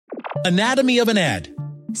Anatomy of an ad.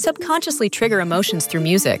 Subconsciously trigger emotions through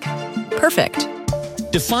music. Perfect.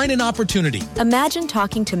 Define an opportunity. Imagine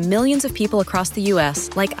talking to millions of people across the U.S.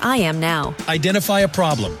 like I am now. Identify a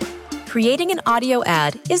problem. Creating an audio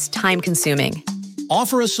ad is time-consuming.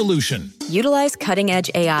 Offer a solution. Utilize cutting-edge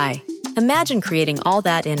AI. Imagine creating all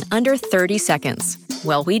that in under 30 seconds.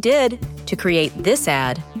 Well, we did to create this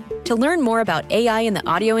ad. To learn more about AI in the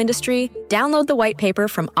audio industry, download the white paper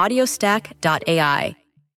from audiostack.ai.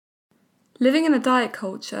 Living in a diet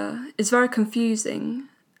culture is very confusing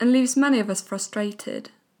and leaves many of us frustrated.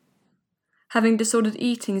 Having disordered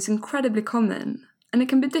eating is incredibly common, and it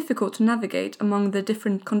can be difficult to navigate among the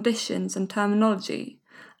different conditions and terminology,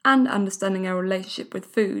 and understanding our relationship with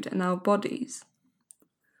food and our bodies.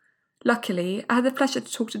 Luckily, I had the pleasure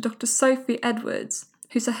to talk to Dr. Sophie Edwards,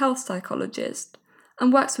 who's a health psychologist,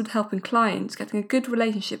 and works with helping clients getting a good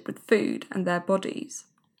relationship with food and their bodies.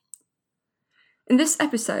 In this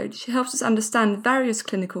episode, she helps us understand various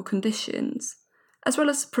clinical conditions, as well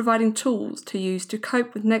as providing tools to use to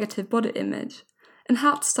cope with negative body image and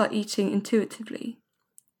how to start eating intuitively.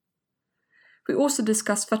 We also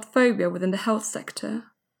discuss fat phobia within the health sector,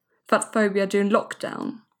 fat phobia during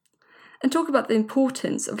lockdown, and talk about the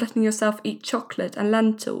importance of letting yourself eat chocolate and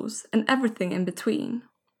lentils and everything in between.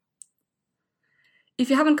 If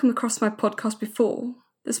you haven't come across my podcast before,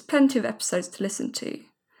 there's plenty of episodes to listen to,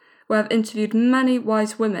 where I've interviewed many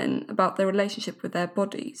wise women about their relationship with their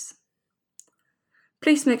bodies.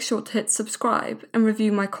 Please make sure to hit subscribe and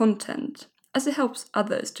review my content, as it helps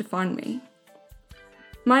others to find me.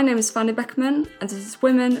 My name is Fanny Beckman, and this is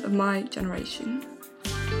Women of My Generation.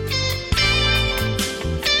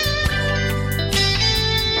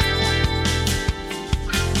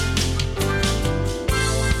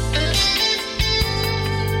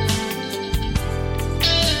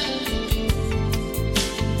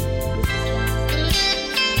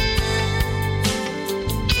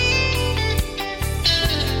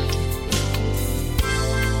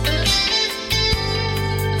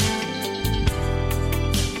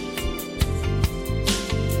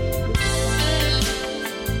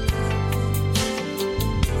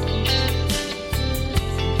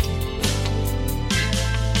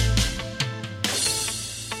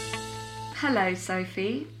 Hello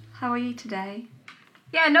Sophie, how are you today?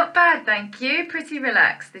 Yeah, not bad, thank you. Pretty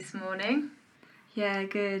relaxed this morning. Yeah,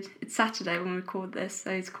 good. It's Saturday when we record this,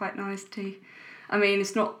 so it's quite nice to... I mean,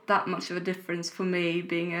 it's not that much of a difference for me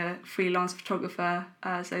being a freelance photographer,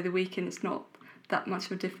 so the weekend is not that much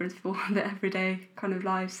of a difference for the everyday kind of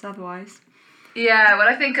lives otherwise. Yeah, well,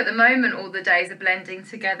 I think at the moment all the days are blending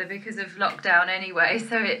together because of lockdown anyway,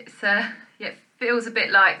 so it feels a bit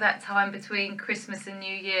like that time between Christmas and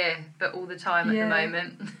New Year, but all the time at the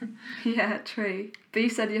moment. Yeah, true. But you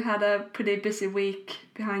said you had a pretty busy week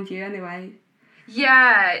behind you anyway.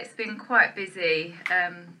 Yeah, it's been quite busy.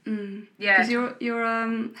 Because you're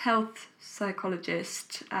a health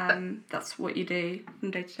psychologist. That's what you do from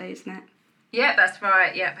day to day, isn't it? Yeah, that's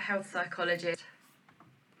right. Yeah, health psychologist.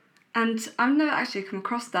 And I've never actually come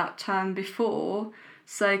across that term before.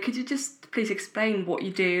 So could you just please explain what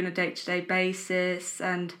you do on a day-to-day basis,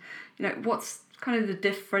 and what's kind of the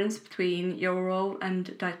difference between your role and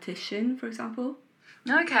dietitian, for example?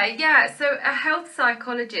 Okay, yeah. So a health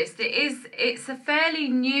psychologist, it's a fairly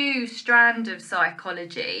new strand of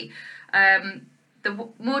psychology. The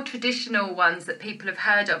more traditional ones that people have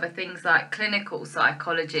heard of are things like clinical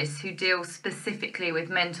psychologists who deal specifically with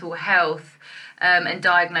mental health and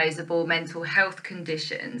diagnosable mental health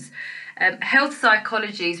conditions. Health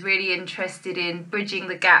psychology is really interested in bridging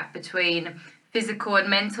the gap between physical and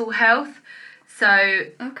mental health. So,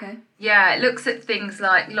 yeah, it looks at things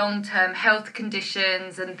like long-term health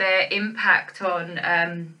conditions and their impact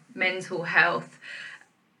on mental health.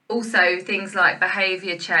 Also, things like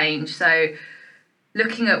behaviour change. So,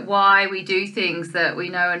 looking at why we do things that we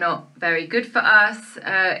know are not very good for us.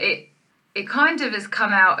 It kind of has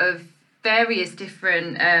come out of various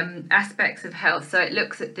different aspects of health. So it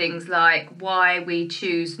looks at things like why we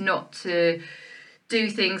choose not to do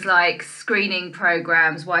things like screening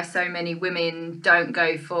programs, why so many women don't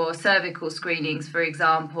go for cervical screenings, for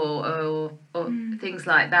example, or things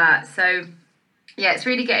like that. So yeah, it's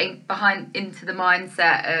really getting into the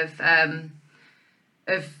mindset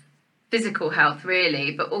of physical health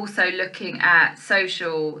really, but also looking at the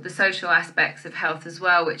social aspects of health as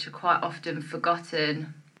well, which are quite often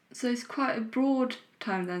forgotten. So it's quite a broad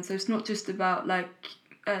term then, so it's not just about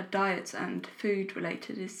diet and food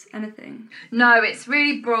related, is anything? No, it's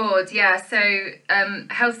really broad, yeah. So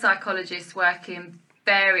health psychologists work in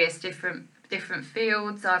various different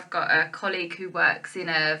fields. I've got a colleague who works in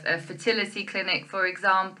a fertility clinic, for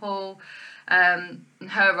example.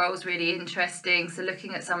 Her role is really interesting. So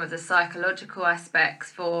looking at some of the psychological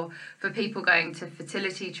aspects for people going to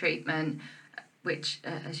fertility treatment, which,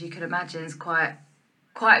 as you can imagine, is quite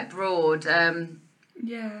broad.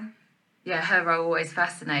 Her role always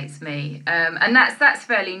fascinates me, and that's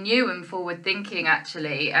fairly new and forward thinking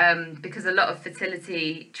actually, because a lot of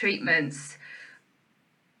fertility treatments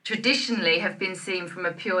traditionally have been seen from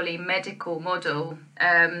a purely medical model.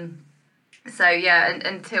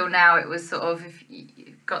 Until now it was sort of, if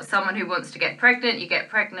you've got someone who wants to get pregnant, you get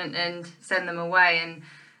pregnant and send them away,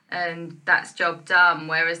 and that's job done.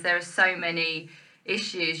 Whereas there are so many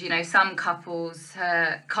issues, some couples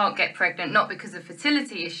can't get pregnant, not because of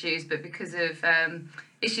fertility issues, but because of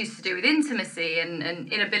issues to do with intimacy and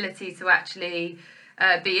inability to actually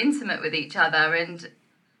be intimate with each other. And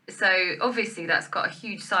so obviously that's got a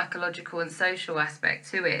huge psychological and social aspect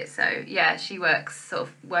to it. So yeah, she works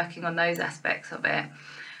working on those aspects of it.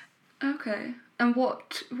 Okay. And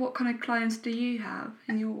what kind of clients do you have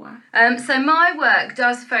in your work? So my work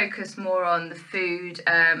does focus more on the food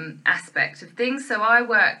aspect of things. So I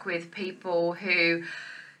work with people who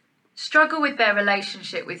struggle with their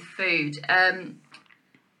relationship with food.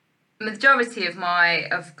 Majority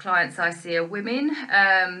of clients I see are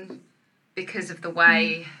women, because of the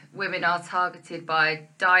way women are targeted by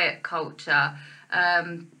diet culture.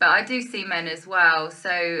 But I do see men as well.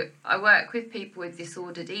 So I work with people with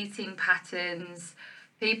disordered eating patterns,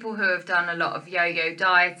 people who have done a lot of yo-yo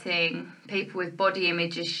dieting, people with body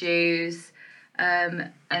image issues,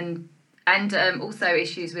 and also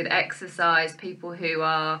issues with exercise, people who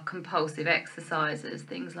are compulsive exercisers,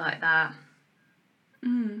 things like that.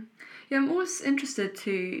 Yeah, I'm always interested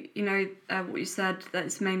to, what you said, that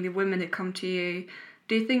it's mainly women that come to you.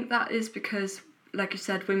 Do you think that is because, like you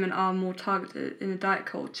said, women are more targeted in the diet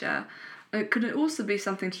culture? Could it also be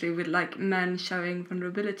something to do with like men showing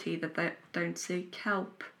vulnerability, that they don't seek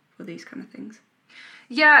help for these kind of things?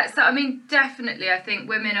 Yeah, so I mean, definitely, I think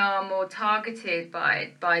women are more targeted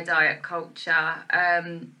by diet culture,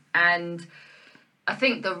 and I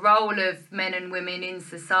think the role of men and women in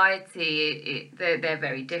society, they're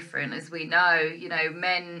very different, as we know.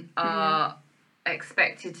 Men are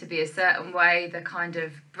expected to be a certain way, the kind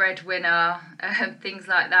of breadwinner, things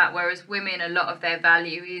like that, whereas women, a lot of their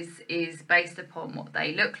value is based upon what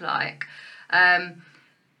they look like. And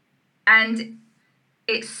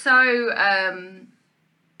it's so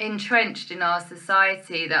entrenched in our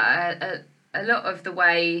society that a lot of the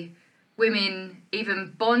way women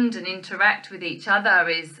even bond and interact with each other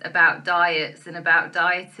is about diets and about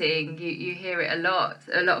dieting. You hear it a lot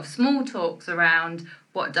of small talks around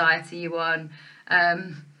what diet are you on,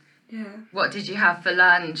 what did you have for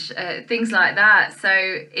lunch, things like that. So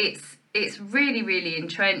it's really, really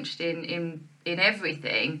entrenched in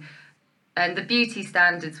everything. And the beauty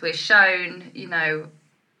standards we're shown,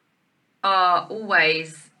 are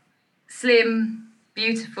always slim,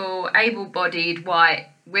 beautiful, able-bodied, white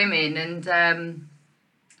women, and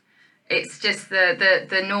it's just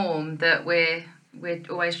the norm that we're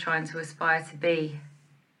always trying to aspire to be.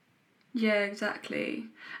 Yeah, exactly.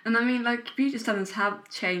 And I mean, like, beauty standards have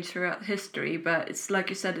changed throughout history, but it's like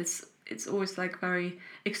you said, it's always like very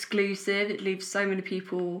exclusive. It leaves so many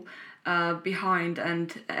people behind,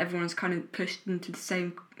 and everyone's kind of pushed into the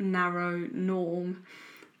same narrow norm,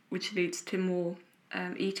 which leads to more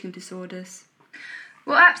eating disorders.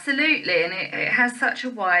 Well, absolutely, and it has such a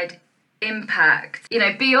wide impact.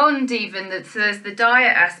 Beyond even that, so there's the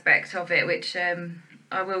diet aspect of it, which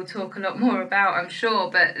I will talk a lot more about, I'm sure.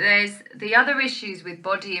 But there's the other issues with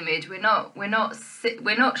body image. We're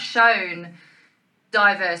not shown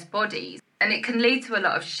diverse bodies, and it can lead to a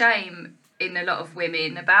lot of shame in a lot of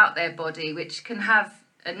women about their body, which can have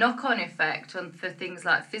a knock-on effect for things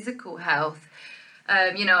like physical health.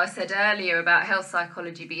 I said earlier about health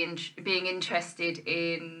psychology being interested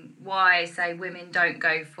in why, say, women don't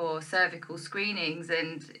go for cervical screenings,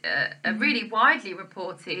 and a really widely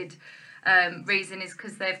reported reason is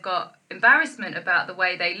because they've got embarrassment about the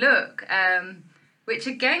way they look, which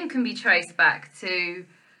again can be traced back to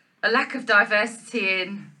a lack of diversity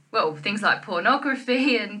in, things like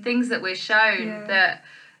pornography and things that we're shown,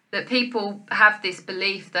 that people have this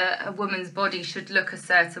belief that a woman's body should look a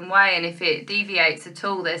certain way, and if it deviates at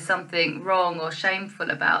all, there's something wrong or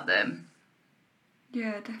shameful about them.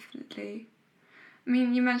 Yeah, definitely. I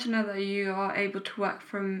mean, you mentioned that you are able to work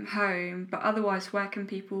from home, but otherwise, where can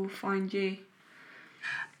people find you?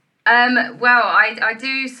 I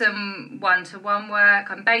do some one-to-one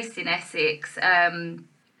work. I'm based in Essex,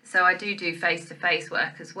 so I do face-to-face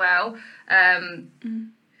work as well.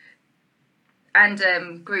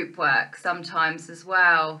 group work sometimes as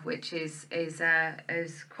well, which is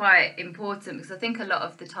quite important, because I think a lot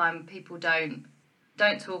of the time people don't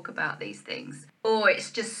talk about these things, or it's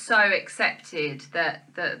just so accepted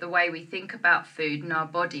that the way we think about food and our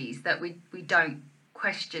bodies that we don't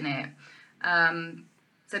question it.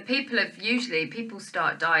 So people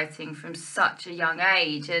start dieting from such a young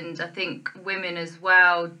age, and I think women as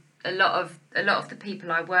well. A lot of the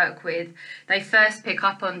people I work with, they first pick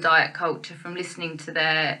up on diet culture from listening to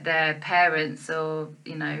their parents, or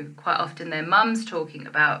quite often their mums talking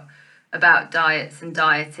about diets and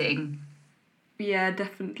dieting. Yeah,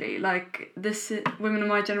 definitely. Like this, Women of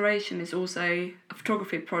My Generation is also a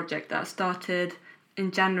photography project that started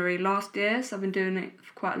in January last year. So I've been doing it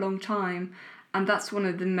for quite a long time, and that's one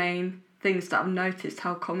of the main things that I've noticed,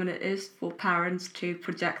 how common it is for parents to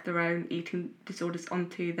project their own eating disorders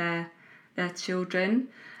onto their children.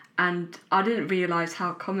 And I didn't realise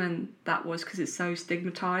how common that was, because it's so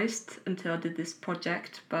stigmatised, until I did this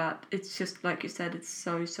project. But it's just, like you said, it's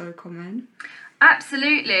so common.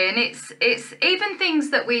 Absolutely. And it's even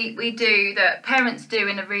things that we do that parents do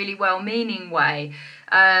in a really well-meaning way.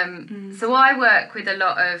 So I work with a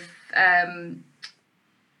lot of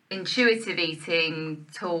intuitive eating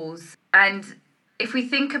tools, and if we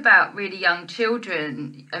think about really young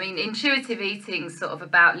children, I mean, intuitive eating is sort of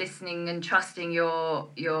about listening and trusting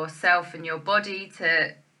yourself and your body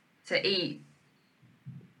to eat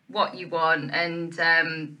what you want, and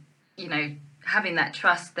having that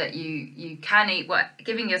trust that you can eat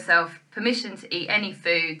giving yourself permission to eat any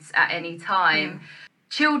foods at any time.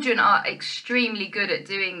 Children are extremely good at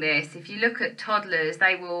doing this. If you look at toddlers,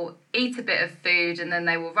 they will eat a bit of food and then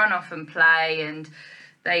they will run off and play, and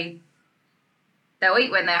they'll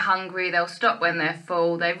eat when they're hungry, they'll stop when they're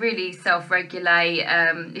full, they really self-regulate.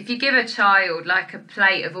 If you give a child like a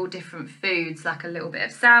plate of all different foods, like a little bit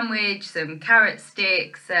of sandwich, some carrot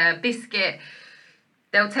sticks, a biscuit,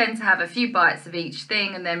 they'll tend to have a few bites of each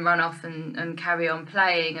thing and then run off and carry on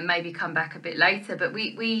playing and maybe come back a bit later. But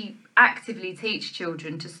we actively teach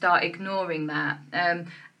children to start ignoring that.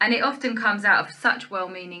 And it often comes out of such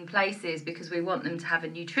well-meaning places, because we want them to have a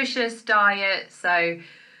nutritious diet. So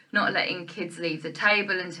not letting kids leave the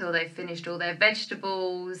table until they've finished all their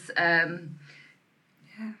vegetables.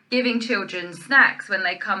 Giving children snacks when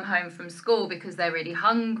they come home from school because they're really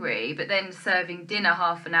hungry, but then serving dinner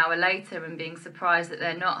half an hour later and being surprised that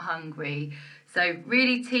they're not hungry. So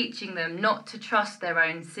really teaching them not to trust their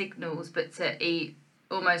own signals, but to eat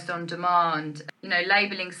almost on demand.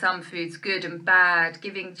 Labelling some foods good and bad,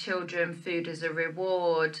 giving children food as a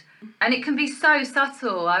reward. And it can be so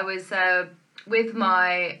subtle. I was with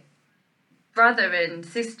my brother and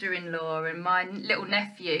sister-in-law, and my little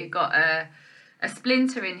nephew got a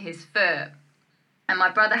splinter in his foot, and my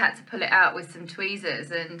brother had to pull it out with some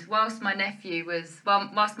tweezers. And whilst my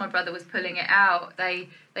brother was pulling it out, they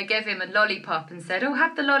gave him a lollipop and said, "Oh,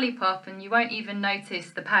 have the lollipop and you won't even notice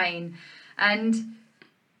the pain." And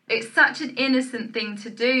it's such an innocent thing to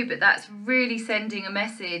do, but that's really sending a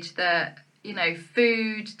message that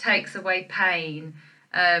food takes away pain,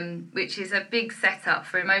 which is a big setup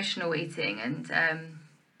for emotional eating and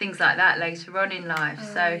things like that later on in life.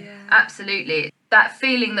 Absolutely, that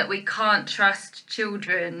feeling that we can't trust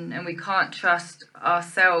children and we can't trust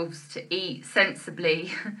ourselves to eat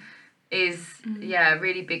sensibly is a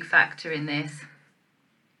really big factor in this.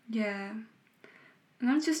 Yeah. And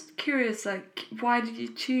I'm just curious, why did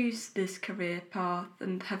you choose this career path,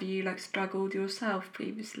 and have you struggled yourself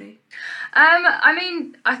previously?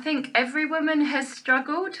 I think every woman has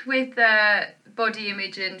struggled with body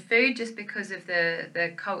image and food, just because of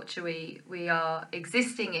the culture we are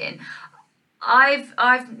existing in.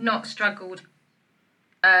 I've not struggled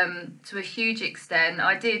to a huge extent.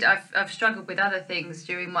 I've struggled with other things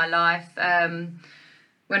during my life.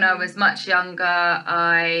 When I was much younger,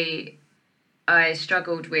 I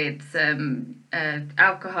struggled with some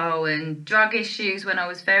alcohol and drug issues when I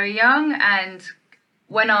was very young, and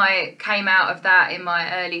when I came out of that in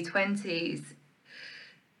my early 20s,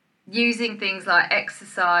 using things like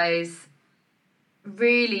exercise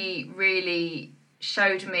really, really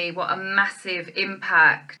showed me what a massive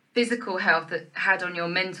impact physical health had on your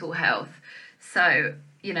mental health. So,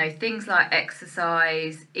 things like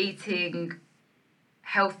exercise, eating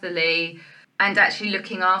healthily, and actually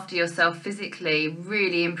looking after yourself physically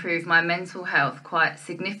really improved my mental health quite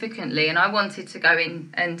significantly. And I wanted to go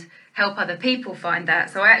in and help other people find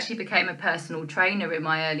that. So I actually became a personal trainer in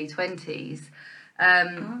my early 20s.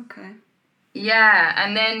 Okay. Yeah,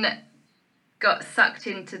 and then got sucked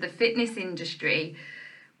into the fitness industry,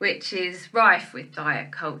 which is rife with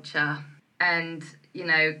diet culture. And,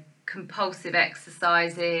 compulsive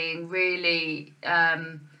exercising, really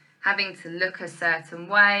having to look a certain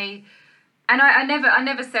way. And I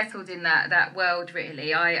never settled in that world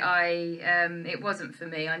really. It wasn't for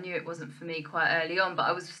me. I knew it wasn't for me quite early on, but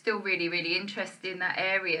I was still really, really interested in that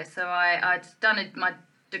area. So I'd done my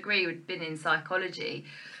degree had been in psychology.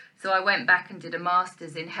 So I went back and did a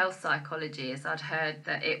master's in health psychology, as I'd heard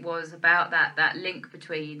that it was about that link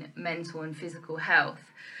between mental and physical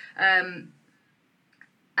health.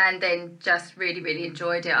 And then just really, really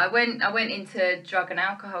enjoyed it. I went into drug and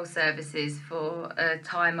alcohol services for a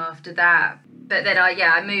time after that. But then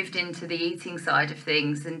I moved into the eating side of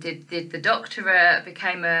things and did the doctorate,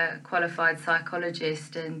 became a qualified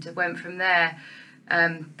psychologist, and went from there.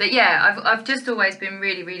 But yeah, I've just always been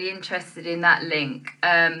really, really interested in that link.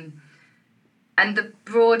 And the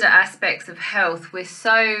broader aspects of health. We're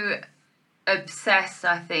so obsessed,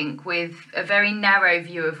 I think, with a very narrow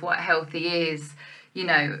view of what healthy is. You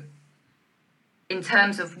know, in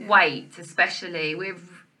terms of weight especially, we're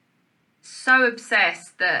so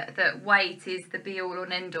obsessed that weight is the be-all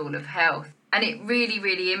and end-all of health. And it really,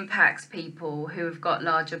 really impacts people who have got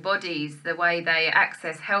larger bodies, the way they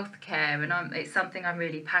access healthcare. And it's something I'm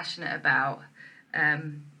really passionate about,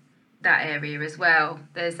 that area as well.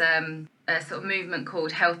 There's a sort of movement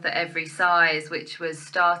called Health at Every Size, which was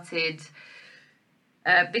started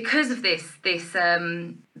because of this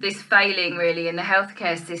failing really in the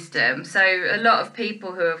healthcare system. So a lot of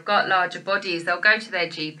people who have got larger bodies, they'll go to their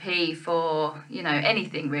GP for, you know,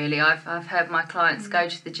 anything really. I've heard my clients go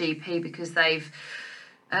to the GP because they've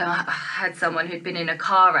had someone who'd been in a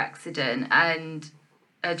car accident and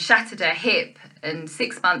had shattered her hip, and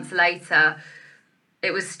 6 months later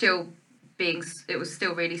it was still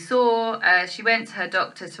really sore. She went to her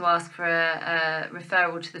doctor to ask for a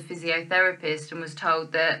referral to the physiotherapist and was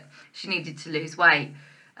told that she needed to lose weight.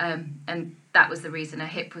 And that was the reason her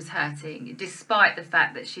hip was hurting, despite the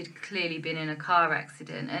fact that she'd clearly been in a car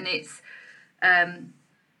accident. And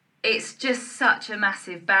it's just such a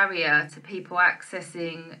massive barrier to people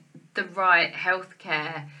accessing the right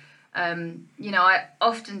healthcare. You know, I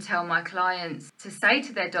often tell my clients to say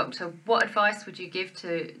to their doctor, what advice would you give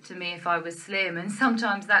to me if I was slim? And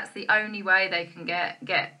sometimes that's the only way they can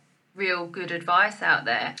get real good advice out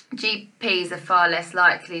there. GPs are far less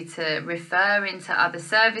likely to refer into other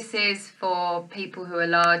services for people who are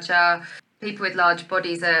larger. People with large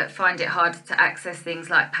bodies find it harder to access things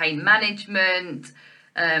like pain management.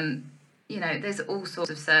 You know, there's all sorts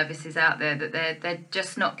of services out there that they're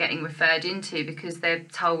just not getting referred into because they're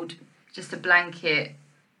told just a blanket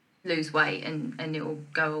lose weight and it will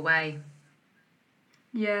go away.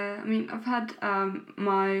 Yeah, I mean, I've had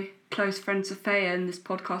my close friend Sophia in this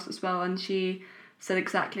podcast as well, and she said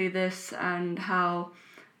exactly this, and how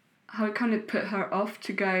it kind of put her off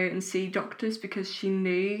to go and see doctors because she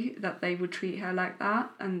knew that they would treat her like that,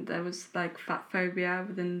 and there was like fat phobia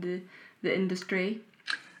within the industry.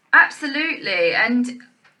 Absolutely. And,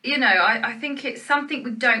 you know, I think it's something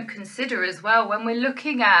we don't consider as well when we're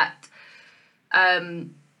looking at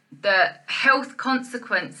the health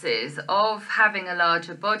consequences of having a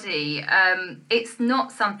larger body. It's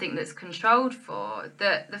not something that's controlled for.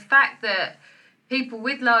 The fact that people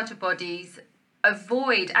with larger bodies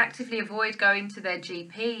actively avoid going to their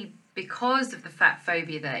GP because of the fat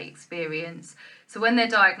phobia they experience. So when they're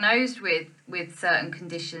diagnosed with certain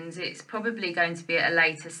conditions, it's probably going to be at a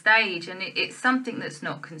later stage, and it's something that's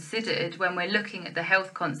not considered when we're looking at the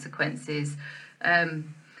health consequences,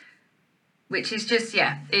 which is just,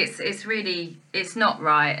 it's not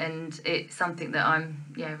right, and it's something that I'm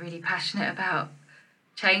really passionate about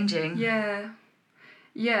changing.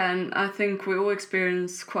 Yeah, and I think we all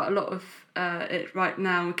experience quite a lot of it right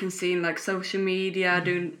now. We can see in like social media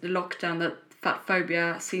during the lockdown that fat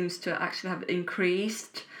phobia seems to actually have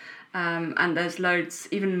increased, and there's loads,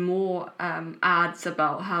 even more ads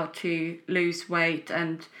about how to lose weight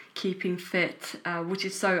and keeping fit, which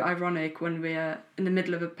is so ironic when we're in the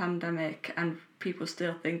middle of a pandemic and people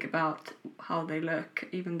still think about how they look,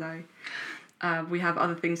 even though we have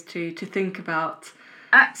other things to think about.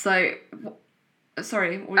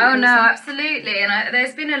 Sorry. Oh no, absolutely, and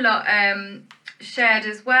there's been a lot shared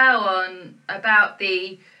as well about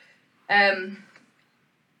the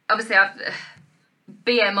obviously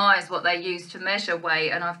BMI is what they use to measure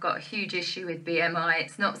weight, and I've got a huge issue with BMI.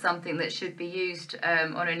 It's not something that should be used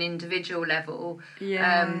on an individual level.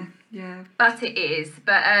 But it is.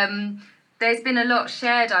 But there's been a lot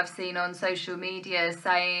shared I've seen on social media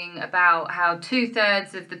saying about how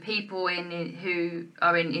 2/3 of the people who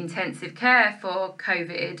are in intensive care for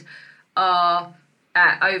COVID are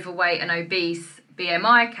at overweight and obese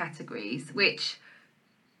BMI categories, which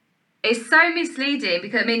it's so misleading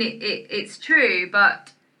because, I mean, it's true,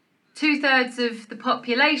 but 2/3 of the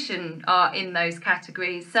population are in those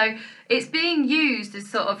categories. So it's being used as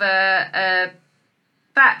sort of a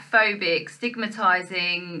fat phobic,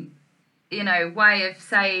 stigmatizing, way of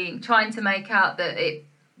saying, trying to make out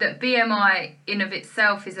that BMI in of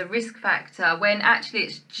itself is a risk factor, when actually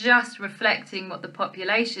it's just reflecting what the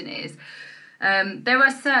population is. There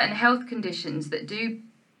are certain health conditions that do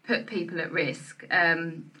put people at risk,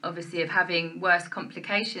 obviously, of having worse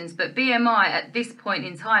complications, but BMI at this point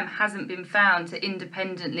in time hasn't been found to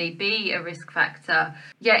independently be a risk factor,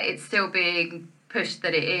 yet it's still being pushed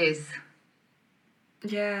that it is.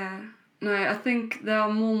 Yeah. No, I think there are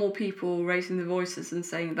more and more people raising their voices and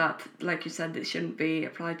saying that, like you said, it shouldn't be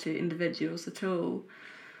applied to individuals at all.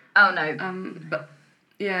 Oh, no.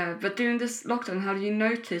 But during this lockdown, how do you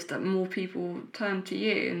notice that more people turn to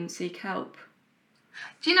you and seek help?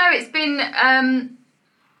 Do you know, it's been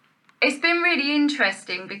really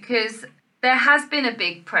interesting because there has been a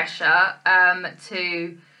big pressure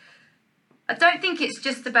to... I don't think it's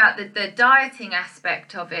just about the dieting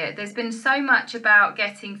aspect of it. There's been so much about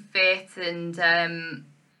getting fit and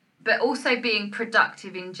but also being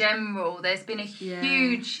productive in general. There's been a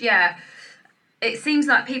huge it seems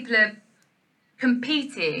like people are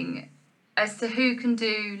competing as to who can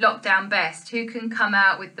do lockdown best, who can come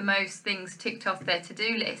out with the most things ticked off their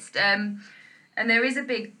to-do list. And there is a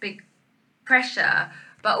big pressure,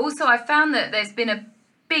 but also I found that there's been a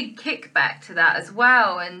big kickback to that as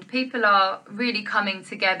well, and people are really coming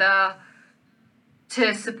together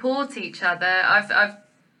to support each other. I've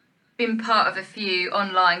been part of a few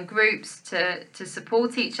online groups to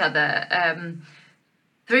support each other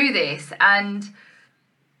through this, and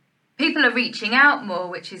people are reaching out more,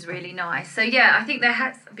 which is really nice. So yeah, I think there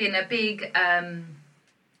has been a big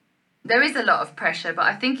there is a lot of pressure, but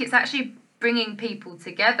I think it's actually bringing people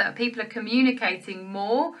together. People are communicating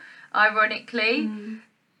more, ironically,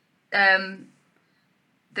 than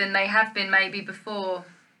they have been maybe before.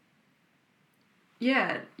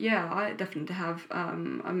 Yeah, I definitely have. I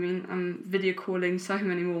mean, I'm video calling so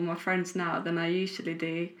many more of my friends now than I usually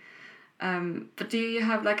do. But do you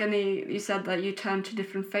have you said that you turn to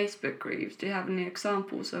different Facebook groups. Do you have any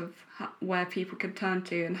examples of where people can turn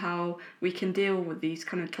to and how we can deal with these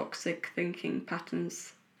kind of toxic thinking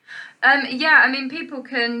patterns? I mean, people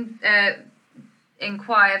can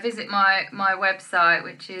visit my website,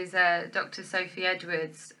 which is Dr. Sophie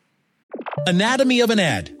Edwards. Anatomy of an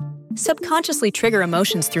ad. Subconsciously trigger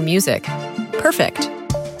emotions through music. Perfect.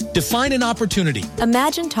 Define an opportunity.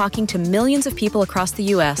 Imagine talking to millions of people across the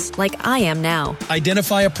U.S. like I am now.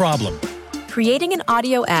 Identify a problem. Creating an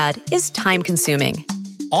audio ad is time-consuming.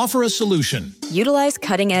 Offer a solution. Utilize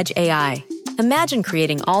cutting-edge AI. Imagine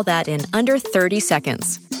creating all that in under 30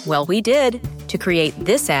 seconds. Well, we did to create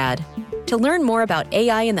this ad. To learn more about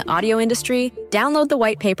AI in the audio industry, download the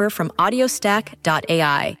white paper from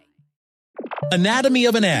audiostack.ai. Anatomy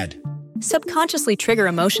of an ad. Subconsciously trigger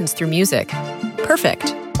emotions through music.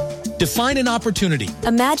 Perfect. Define an opportunity.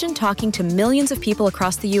 Imagine talking to millions of people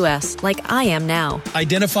across the U.S. like I am now.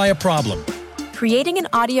 Identify a problem. Creating an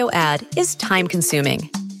audio ad is time-consuming.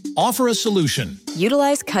 Offer a solution.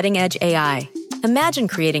 Utilize cutting-edge AI. Imagine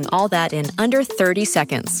creating all that in under 30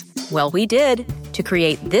 seconds. Well, we did to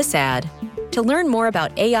create this ad. To learn more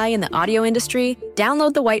about AI in the audio industry,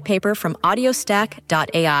 download the white paper from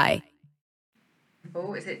audiostack.ai.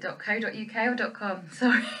 Oh, is it .co.uk or .com?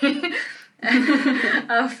 Sorry.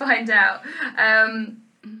 I'll find out. And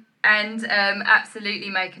absolutely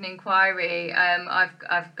make an inquiry.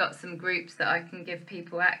 I've got some groups that I can give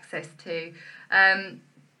people access to.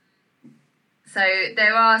 So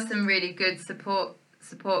there are some really good support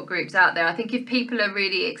groups out there. I think if people are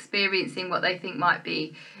really experiencing what they think might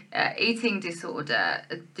be eating disorders,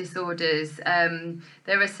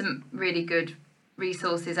 there are some really good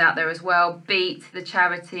resources out there as well. Beat, the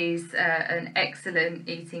charity's an excellent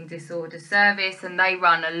eating disorder service, and they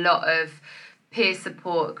run a lot of peer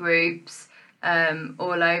support groups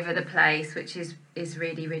all over the place, which is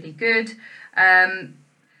really, really good.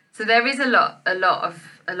 So there is a lot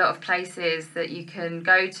of places that you can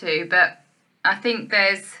go to, but I think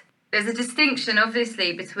there's a distinction,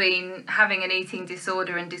 obviously, between having an eating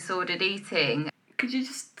disorder and disordered eating. Could you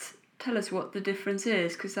just tell us what the difference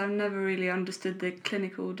is? Because I've never really understood the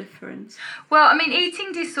clinical difference. Well, I mean,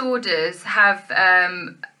 eating disorders have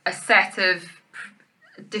a set of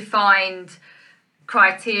defined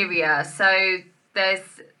criteria. So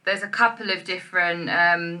there's a couple of different,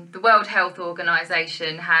 the World Health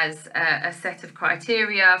Organization has a set of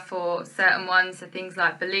criteria for certain ones, so things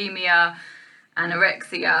like bulimia,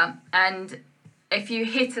 anorexia, and if you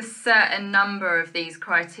hit a certain number of these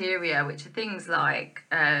criteria, which are things like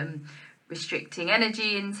restricting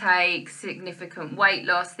energy intake, significant weight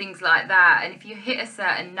loss, things like that, and if you hit a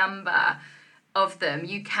certain number of them,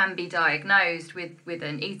 you can be diagnosed with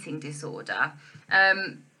an eating disorder.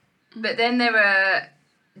 But then there are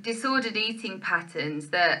disordered eating patterns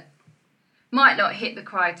that might not hit the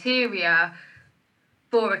criteria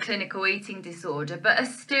for a clinical eating disorder, but are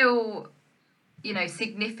still,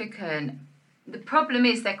 significant. The problem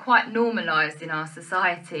is they're quite normalised in our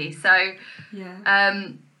society. So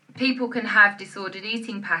people can have disordered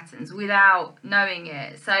eating patterns without knowing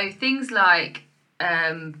it. So things like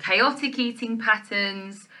chaotic eating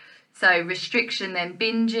patterns, so restriction then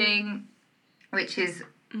binging, which is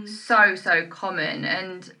so common,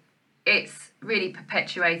 and it's really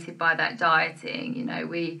perpetuated by that dieting.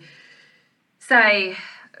 We say,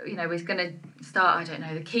 we're going to start, I don't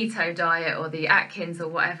know, the keto diet or the Atkins or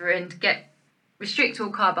whatever, and restrict all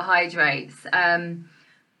carbohydrates. And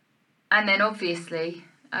then obviously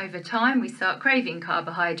over time we start craving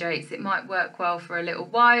carbohydrates. It might work well for a little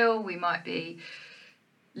while. We might be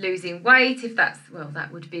losing weight if that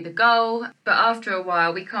would be the goal. But after a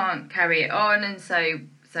while we can't carry it on, and so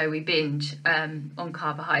we binge on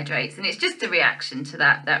carbohydrates, and it's just a reaction to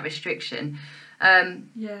that restriction. But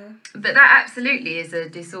that absolutely is a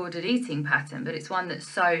disordered eating pattern, but it's one that's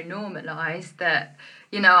so normalised that,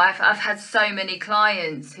 I've had so many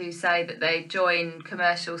clients who say that they join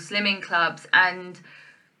commercial slimming clubs, and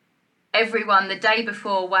everyone the day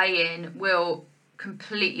before weigh-in will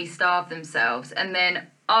completely starve themselves, and then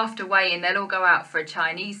after weigh-in they'll all go out for a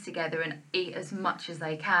Chinese together and eat as much as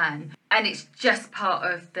they can, and it's just part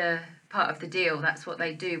of the deal. That's what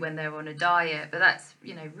they do when they're on a diet, but that's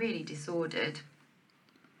really disordered.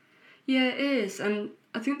 Yeah, it is. And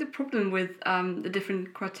I think the problem with the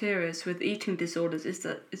different criteria with eating disorders is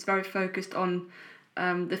that it's very focused on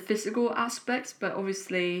the physical aspects, but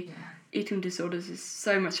obviously eating disorders is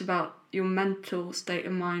so much about your mental state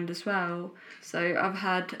of mind as well. So I've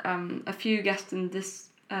had a few guests in this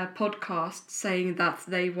podcast saying that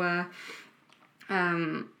they were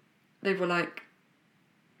like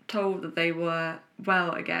told that they were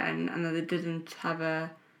well again and that they didn't have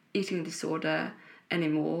a eating disorder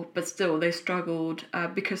anymore, but still they struggled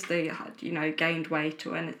because they had gained weight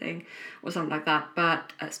or anything or something like that,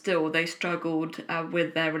 but still they struggled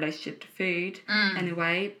with their relationship to food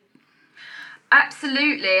anyway.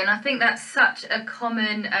 Absolutely, and I think that's such a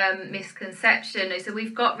common misconception. So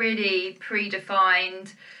we've got really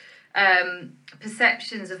predefined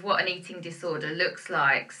perceptions of what an eating disorder looks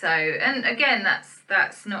like. So, and again,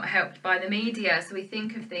 that's not helped by the media. So we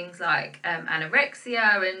think of things like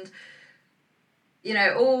anorexia, and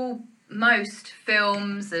most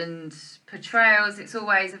films and portrayals, it's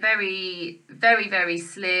always a very, very, very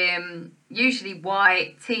slim, usually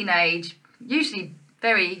white, teenage, usually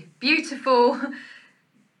very beautiful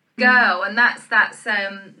girl, and that's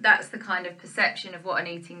the kind of perception of what an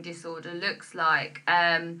eating disorder looks like.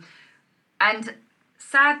 And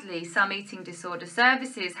sadly, some eating disorder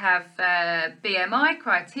services have BMI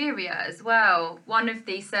criteria as well. One of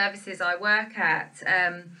the services I work at,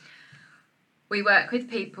 we work with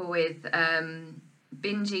people with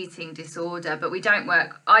binge eating disorder, but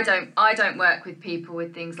I don't work with people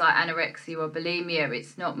with things like anorexia or bulimia.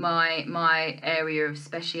 It's not my area of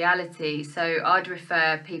speciality. So I'd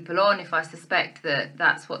refer people on if I suspect that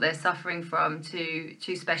that's what they're suffering from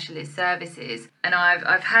to specialist services. And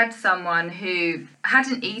I've had someone who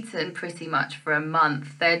hadn't eaten pretty much for a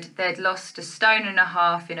month. They'd lost 1.5 stone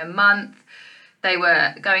in a month. They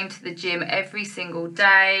were going to the gym every single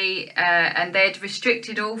day, and they'd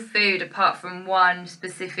restricted all food apart from one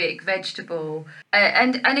specific vegetable.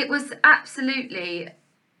 And it was absolutely,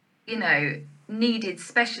 needed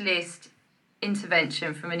specialist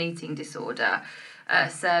intervention from an eating disorder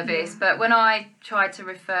service. But when I tried to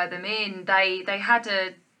refer them in, they had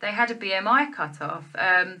a BMI cutoff,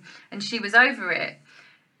 and she was over it.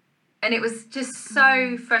 And it was just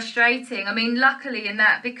so frustrating. I mean, luckily in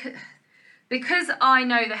that, because I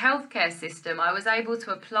know the healthcare system, I was able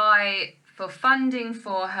to apply for funding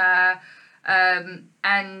for her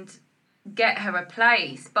and get her a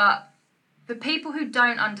place. But for people who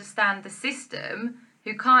don't understand the system,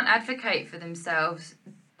 who can't advocate for themselves,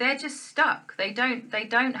 they're just stuck. They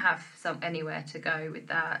don't have anywhere to go with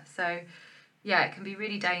that. So, yeah, it can be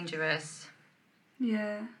really dangerous.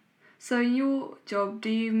 Yeah. So in your job, do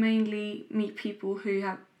you mainly meet people who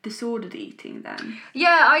have disordered eating then?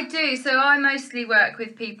 Yeah, I do. So I mostly work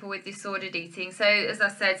with people with disordered eating. So as I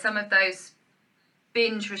said, some of those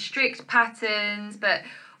binge restrict patterns, but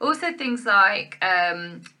also things like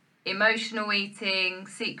emotional eating,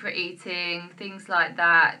 secret eating, things like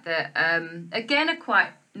that, that again are quite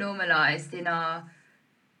normalised in our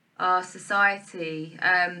society.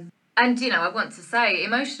 And, you know, I want to say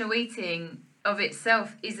emotional eating of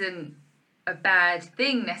itself isn't a bad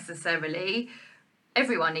thing necessarily.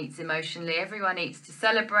 Everyone eats emotionally, everyone eats to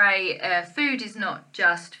celebrate. Food is not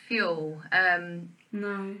just fuel.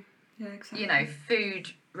 No, yeah, exactly. You know,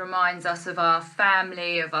 food reminds us of our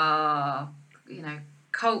family, of our, you know,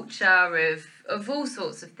 culture, of all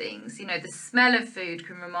sorts of things. You know, the smell of food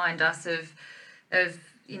can remind us of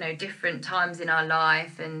you know, different times in our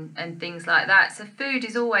life and things like that. So food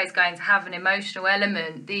is always going to have an emotional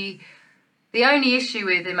element. The only issue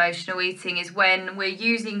with emotional eating is when we're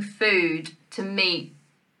using food to meet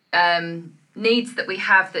needs that we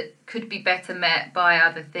have that could be better met by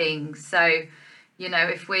other things. So, you know,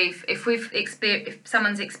 if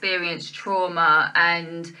someone's experienced trauma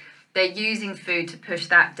and they're using food to push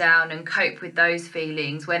that down and cope with those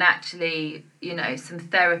feelings, when actually, you know, some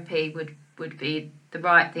therapy would be the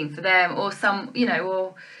right thing for them, or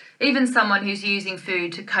or even someone who's using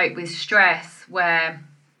food to cope with stress, where,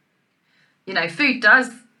 you know, food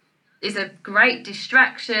is a great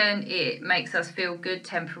distraction. It makes us feel good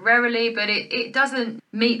temporarily, but it doesn't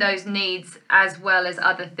meet those needs as well as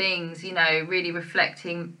other things, you know, really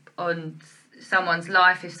reflecting on someone's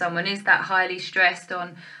life. If someone is that highly stressed,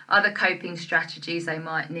 on other coping strategies they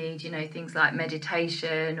might need, you know, things like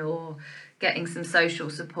meditation or getting some social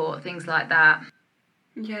support, things like that.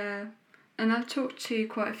 Yeah, and I've talked to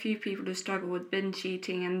quite a few people who struggle with binge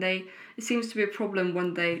eating, and it seems to be a problem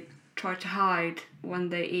when they try to hide when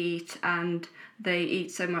they eat, and they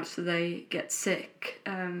eat so much that they get sick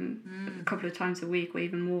a couple of times a week or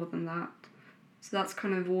even more than that. So that's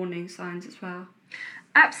kind of warning signs as well.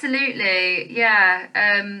 Absolutely, yeah.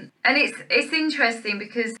 And it's interesting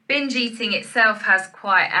because binge eating itself has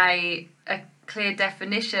quite a clear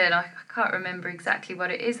definition. I can't remember exactly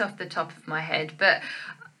what it is off the top of my head, but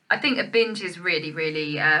I think a binge is really,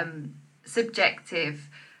 really subjective.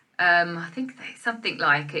 I think something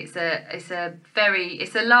like it's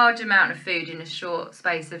a large amount of food in a short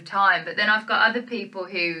space of time. But then I've got other people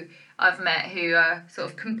who I've met who are sort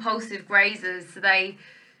of compulsive grazers. So they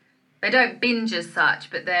don't binge as such,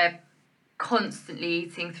 but they're constantly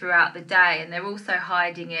eating throughout the day, and they're also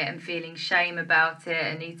hiding it and feeling shame about it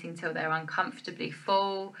and eating till they're uncomfortably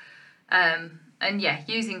full. And yeah,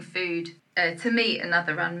 using food to meet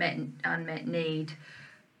another unmet need.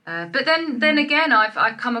 But then again,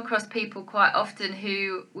 I come across people quite often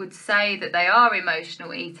who would say that they are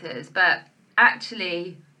emotional eaters, but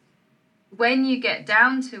actually, when you get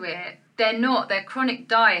down to it, they're not. They're chronic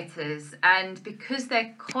dieters, and because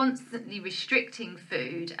they're constantly restricting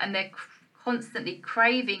food and they're constantly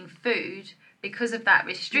craving food because of that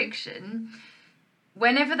restriction,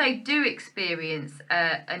 whenever they do experience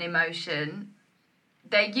an emotion,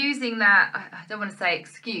 they're using that, I don't want to say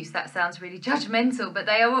excuse, that sounds really judgmental, but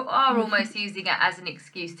they are almost using it as an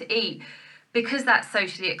excuse to eat because that's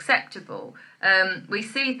socially acceptable. We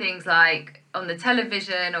see things like on the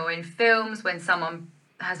television or in films when someone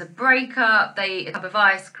has a breakup, they eat a tub of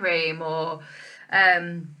ice cream, or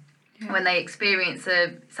when they experience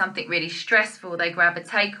something really stressful, they grab a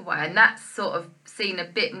takeaway, and that's sort of seen a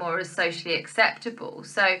bit more as socially acceptable.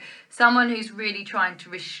 So someone who's really trying to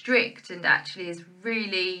restrict and actually is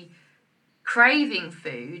really craving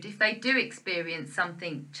food, if they do experience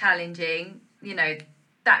something challenging, you know,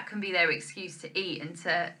 that can be their excuse to eat and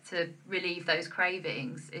to relieve those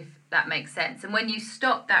cravings, if that makes sense. And when you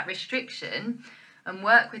stop that restriction and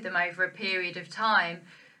work with them over a period of time,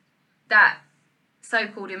 that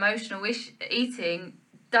so-called emotional eating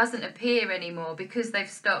doesn't appear anymore because they've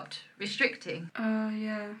stopped restricting.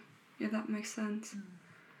 Yeah, that makes sense.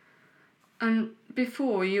 And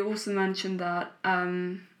before, you also mentioned that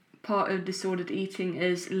part of disordered eating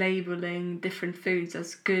is labelling different foods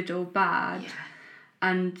as good or bad. Yeah.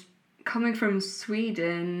 And coming from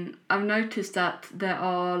Sweden, I've noticed that there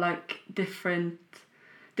are like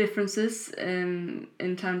differences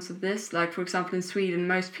in terms of this. Like, for example, in Sweden,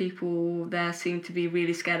 most people there seem to be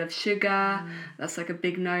really scared of sugar. That's like a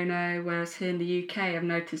big no-no. Whereas here in the UK, I've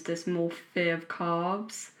noticed there's more fear of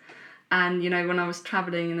carbs. And, you know, when I was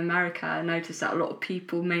travelling in America, I noticed that a lot of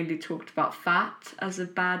people mainly talked about fat as a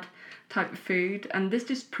bad type of food. And this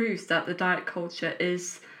just proves that the diet culture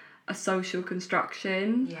is a social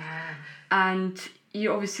construction. Yeah. And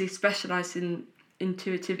you obviously specialise in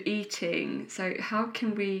intuitive eating. So how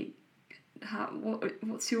can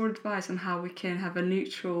what's your advice on how we can have a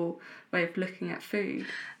neutral way of looking at food?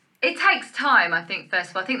 It takes time, I think,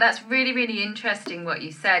 first of all. I think that's really, really interesting what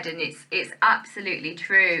you said, and it's absolutely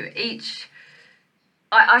true.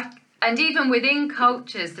 I And even within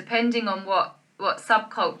cultures, depending on what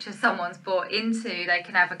subculture someone's bought into, they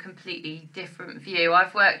can have a completely different view.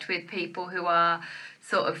 I've worked with people who are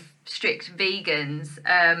sort of strict vegans,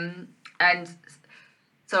 and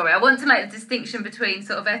sorry, I want to make the distinction between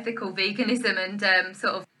sort of ethical veganism and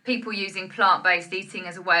sort of people using plant-based eating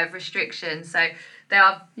as a way of restriction. So they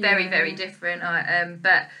are very, very different.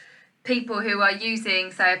 But people who are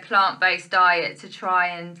using, say, a plant-based diet to try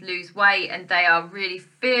and lose weight, and they are really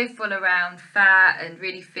fearful around fat and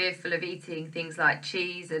really fearful of eating things like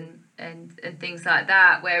cheese and things like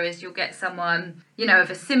that, whereas you'll get someone, you know, of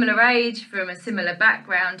a similar age from a similar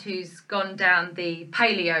background who's gone down the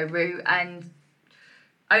paleo route and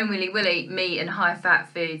only will eat meat and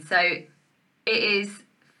high-fat food. So it is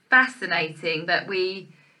fascinating that we,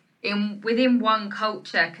 within one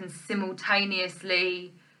culture, can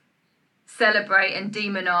simultaneously celebrate and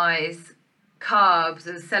demonise carbs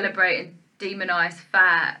or celebrate and demonise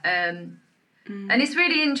fat. And it's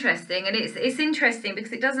really interesting, and it's interesting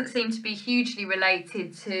because it doesn't seem to be hugely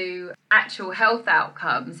related to actual health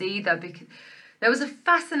outcomes either, because there was a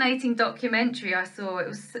fascinating documentary I saw, it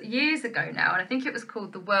was years ago now, and I think it was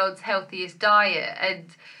called The World's Healthiest Diet,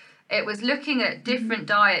 and it was looking at different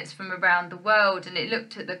diets from around the world, and it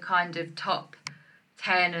looked at the kind of top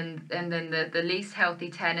 10 and then the least healthy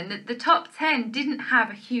 10, and the top 10 didn't have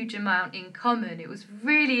a huge amount in common. It was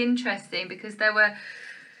really interesting because there was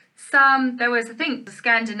I think a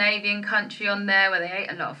Scandinavian country on there where they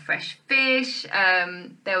ate a lot of fresh fish.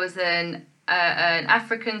 There was an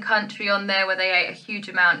African country on there where they ate a huge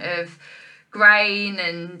amount of grain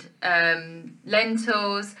and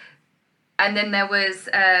lentils, and then there was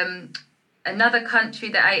another country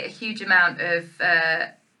that ate a huge amount of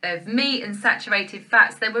meat and saturated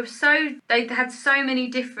fats. They had so many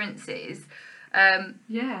differences. But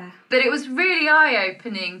it was really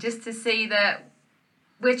eye-opening just to see that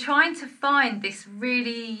we're trying to find this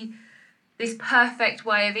perfect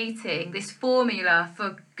way of eating, this formula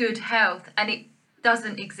for good health, and it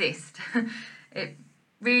doesn't exist. It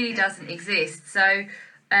really doesn't exist. So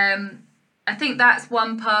I think that's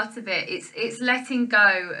one part of it. It's letting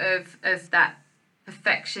go of that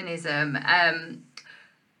perfectionism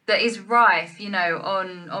that is rife, you know,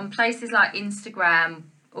 on places like Instagram,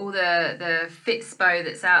 all the Fitspo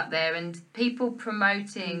that's out there, and people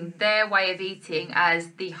promoting their way of eating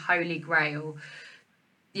as the holy grail,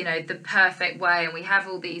 you know, the perfect way. And we have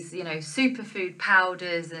all these, you know, superfood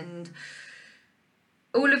powders and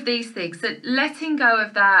all of these things. So letting go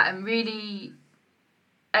of that and really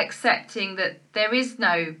accepting that there is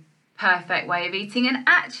no perfect way of eating, and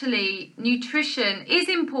actually nutrition is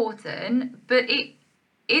important, but it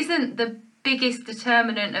isn't the biggest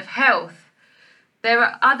determinant of health. There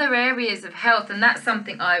are other areas of health, and that's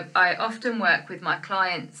something I often work with my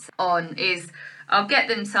clients on. Is I'll get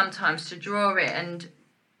them sometimes to draw it and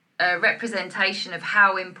a representation of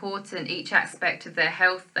how important each aspect of their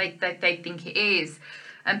health they think it is.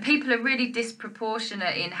 And people are really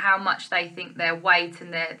disproportionate in how much they think their weight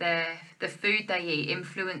and the food they eat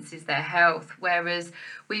influences their health, whereas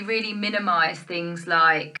we really minimise things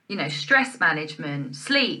like, you know, stress management,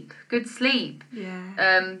 sleep, good sleep.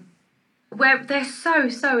 Where they're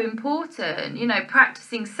so important, you know,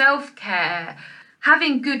 practicing self-care,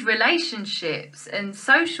 having good relationships and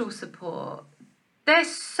social support. They're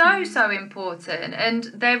so important, and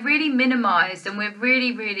they're really minimised, and we're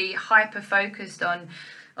really hyper-focused on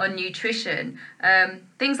nutrition.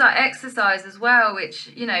 Things like exercise as well, which,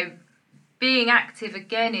 you know, being active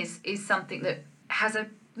again is something that has a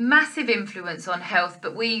massive influence on health,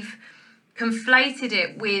 but we've conflated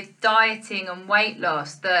it with dieting and weight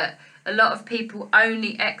loss, that a lot of people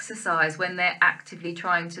only exercise when they're actively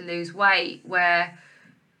trying to lose weight, where,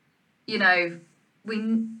 you know,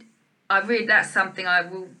 that's something I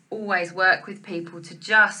will always work with people to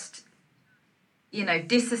just, you know,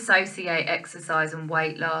 disassociate exercise and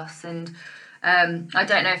weight loss. And I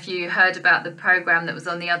don't know if you heard about the programme that was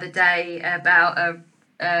on the other day about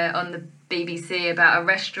on the BBC about a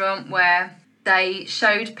restaurant where they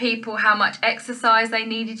showed people how much exercise they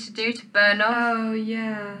needed to do to burn off. Oh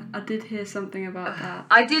yeah, I did hear something about that.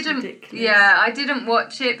 I didn't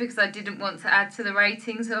watch it because I didn't want to add to the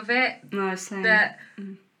ratings of it. No, same. But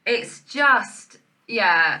it's just,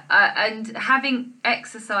 and having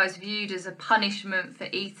exercise viewed as a punishment for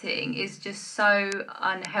eating is just so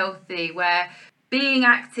unhealthy, where being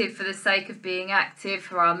active for the sake of being active,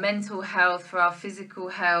 for our mental health, for our physical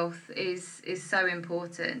health is so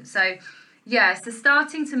important. So so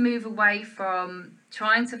starting to move away from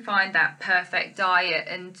trying to find that perfect diet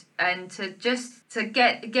and to just to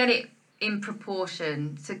get it in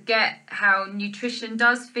proportion, to get how nutrition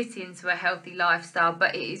does fit into a healthy lifestyle,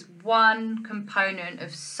 but it is one component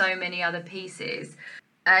of so many other pieces.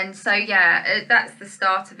 And so, that's the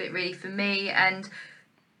start of it really for me. And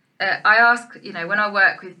I ask, when I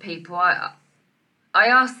work with people, I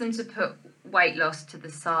ask them to put weight loss to the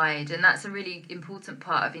side, and that's a really important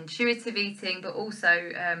part of intuitive eating, but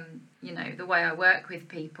also the way I work with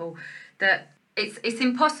people, that it's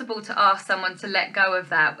impossible to ask someone to let go of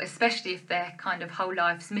that, especially if their kind of whole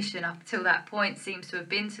life's mission up till that point seems to have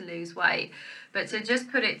been to lose weight, but to just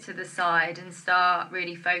put it to the side and start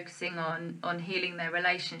really focusing on healing their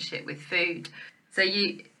relationship with food. So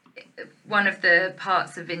one of the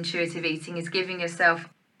parts of intuitive eating is giving yourself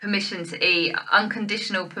permission to eat,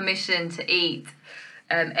 unconditional permission to eat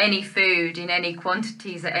any food in any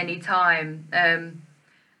quantities at any time.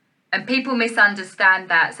 And people misunderstand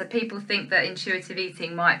that. So people think that intuitive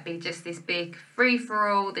eating might be just this big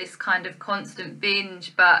free-for-all, this kind of constant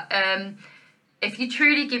binge. But if you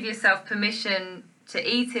truly give yourself permission to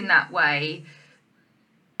eat in that way,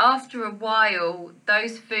 after a while,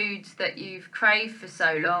 those foods that you've craved for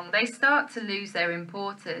so long, they start to lose their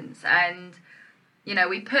importance. And,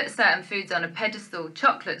 we put certain foods on a pedestal.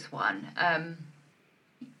 Chocolate's one.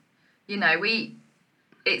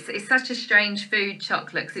 It's such a strange food,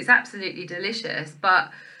 chocolate, because it's absolutely delicious,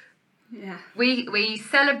 but we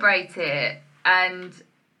celebrate it. And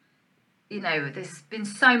there's been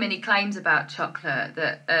so many claims about chocolate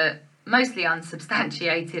that are mostly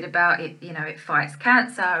unsubstantiated about it. It fights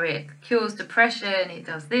cancer, it cures depression, it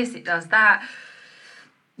does this, it does that,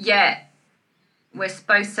 yet we're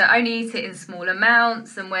supposed to only eat it in small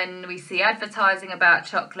amounts. And when we see advertising about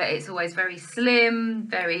chocolate, it's always very slim,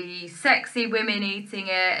 very sexy women eating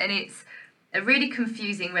it. And it's a really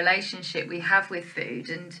confusing relationship we have with food.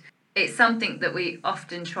 And it's something that we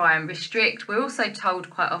often try and restrict. We're also told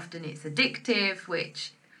quite often it's addictive,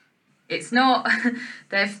 which it's not.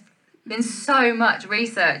 There's been so much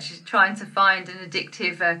research trying to find an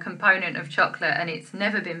addictive component of chocolate, and it's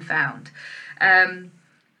never been found.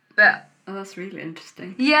 But oh, that's really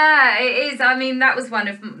interesting. Yeah, it is. I mean, that was one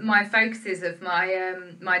of my focuses of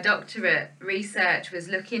my doctorate research, was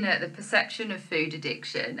looking at the perception of food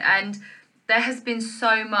addiction. And there has been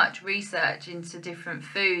so much research into different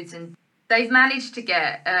foods, and they've managed to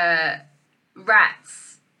get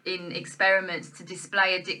rats in experiments to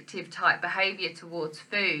display addictive type behaviour towards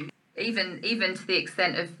food, even to the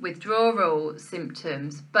extent of withdrawal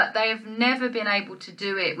symptoms. But they have never been able to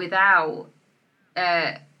do it without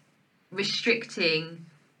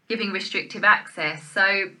giving restrictive access.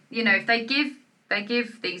 So if they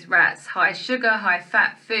give these rats high sugar, high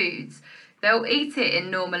fat foods, they'll eat it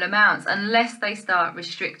in normal amounts unless they start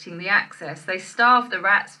restricting the access. They starve the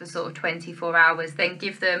rats for sort of 24 hours, then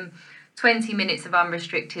give them 20 minutes of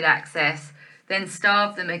unrestricted access, then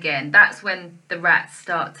starve them again. That's when the rats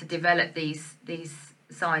start to develop these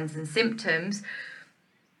signs and symptoms,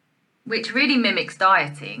 which really mimics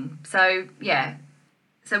dieting.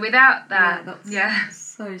 So without that, that's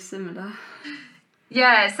so similar.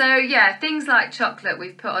 Things like chocolate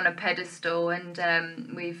we've put on a pedestal, and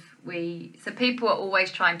so people are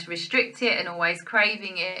always trying to restrict it and always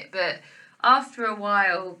craving it, but after a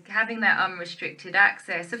while, having that unrestricted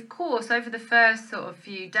access, of course, over the first sort of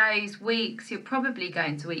few days, weeks, you're probably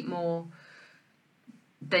going to eat more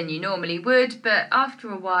than you normally would, but after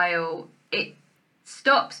a while, it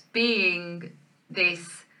stops being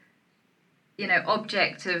this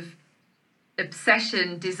object of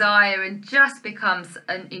obsession, desire, and just becomes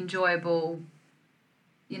an enjoyable,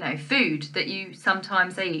 food that you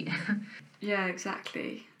sometimes eat. Yeah,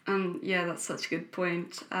 exactly. That's such a good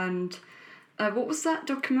point. And what was that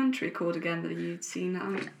documentary called again that you'd seen?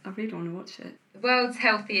 I really want to watch it. World's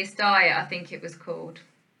Healthiest Diet, I think it was called.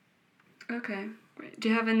 Okay, great. Do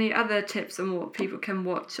you have any other tips on what people can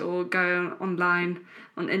watch or go online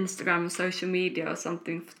on Instagram or social media or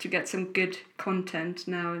something to get some good content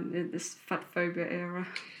now in this fat phobia era?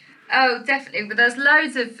 Oh, definitely. But there's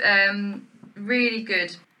loads of really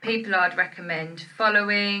good people I'd recommend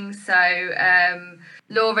following. So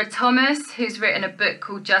Laura Thomas, who's written a book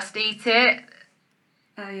called Just Eat It.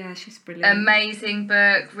 Oh yeah, she's brilliant. Amazing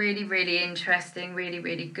book, really, really interesting, really,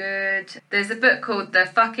 really good. There's a book called The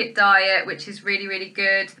Fuck It Diet, which is really, really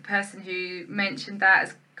good. The person who mentioned that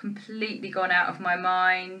has completely gone out of my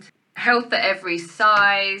mind. Health at Every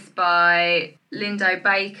Size by Lindo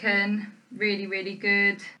Bacon, really, really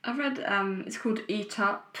good. I read it's called Eat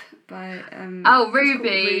Up by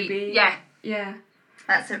Ruby. Yeah.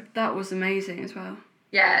 That was amazing as well.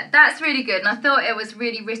 Yeah, that's really good. And I thought it was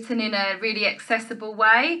really written in a really accessible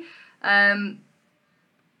way.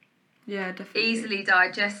 Yeah, definitely. Easily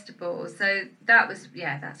digestible. So that's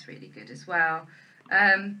really good as well.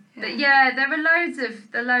 But yeah, there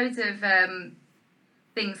are loads of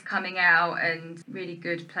things coming out and really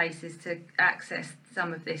good places to access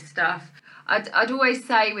some of this stuff. I'd always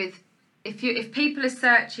say if people are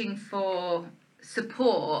searching for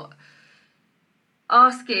support,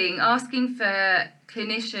 asking for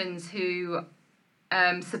clinicians who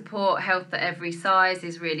support health at every size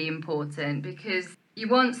is really important, because you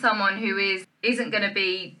want someone who isn't going to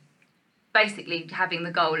be basically having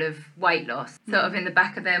the goal of weight loss sort of in the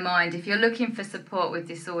back of their mind. If you're looking for support with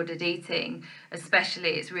disordered eating,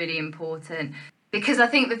 especially, it's really important. Because I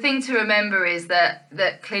think the thing to remember is that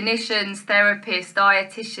clinicians, therapists,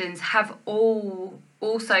 dietitians have all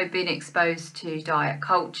also been exposed to diet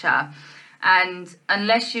culture. And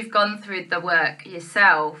unless you've gone through the work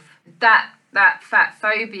yourself, that fat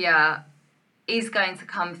phobia is going to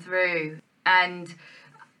come through. And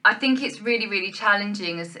I think it's really, really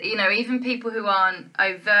challenging, as you know, even people who aren't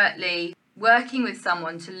overtly working with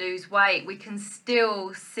someone to lose weight, we can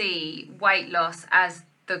still see weight loss as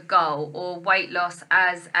the goal, or weight loss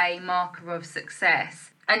as a marker of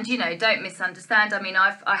success. And, you know, don't misunderstand. I mean,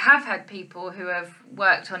 I have had people who have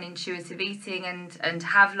worked on intuitive eating and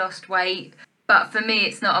have lost weight, but for me,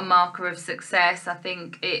 it's not a marker of success. I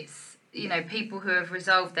think it's, you know, people who have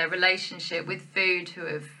resolved their relationship with food, who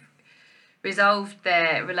have resolved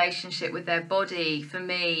their relationship with their body. For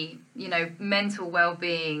me, you know, mental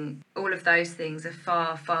well-being, all of those things are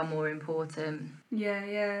far, far more important. Yeah,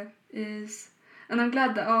 it is. And I'm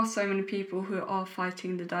glad there are so many people who are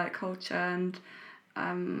fighting the diet culture, and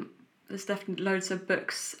there's definitely loads of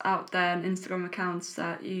books out there and Instagram accounts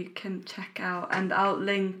that you can check out. And I'll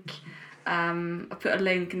put a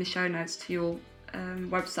link in the show notes to your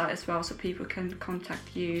website as well, so people can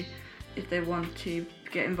contact you if they want to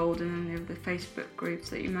get involved in any of the Facebook groups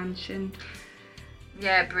that you mentioned.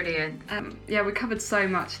 Yeah, brilliant. We covered so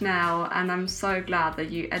much now, and I'm so glad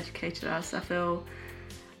that you educated us. I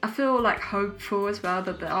feel like hopeful as well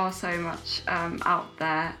that there are so much out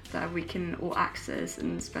there that we can all access,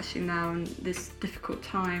 and especially now in this difficult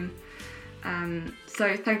time.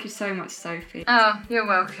 So thank you so much, Sophie. Oh, you're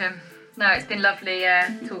welcome. No, it's been lovely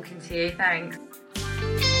talking to you. Thanks.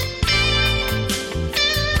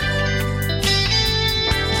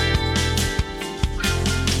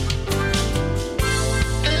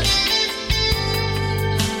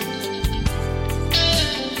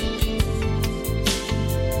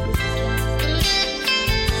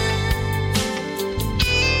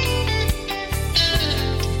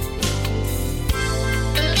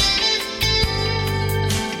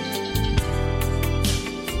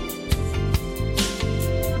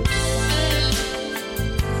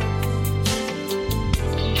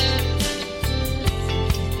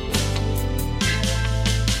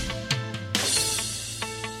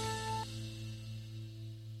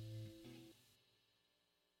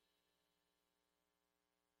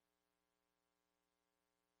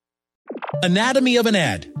 Anatomy of an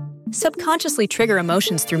ad. Subconsciously trigger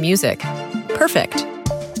emotions through music. Perfect.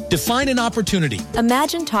 Define an opportunity.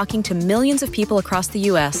 Imagine talking to millions of people across the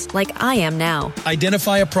U.S. like I am now.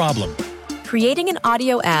 Identify a problem. Creating an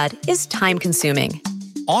audio ad is time-consuming.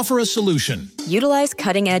 Offer a solution. Utilize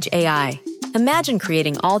cutting-edge AI. Imagine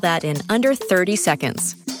creating all that in under 30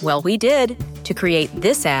 seconds. Well, we did, to create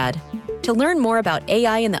this ad. To learn more about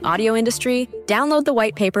AI in the audio industry, download the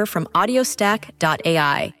white paper from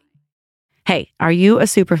audiostack.ai. Hey, are you a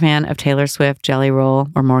superfan of Taylor Swift, Jelly Roll,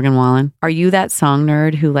 or Morgan Wallen? Are you that song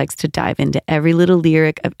nerd who likes to dive into every little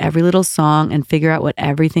lyric of every little song and figure out what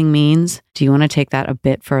everything means? Do you want to take that a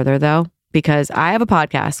bit further, though? Because I have a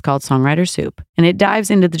podcast called Songwriter Soup, and it dives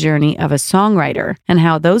into the journey of a songwriter and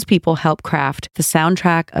how those people help craft the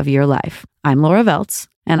soundtrack of your life. I'm Laura Veltz,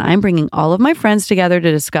 and I'm bringing all of my friends together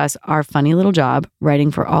to discuss our funny little job writing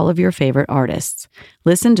for all of your favorite artists.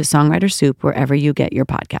 Listen to Songwriter Soup wherever you get your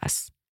podcasts.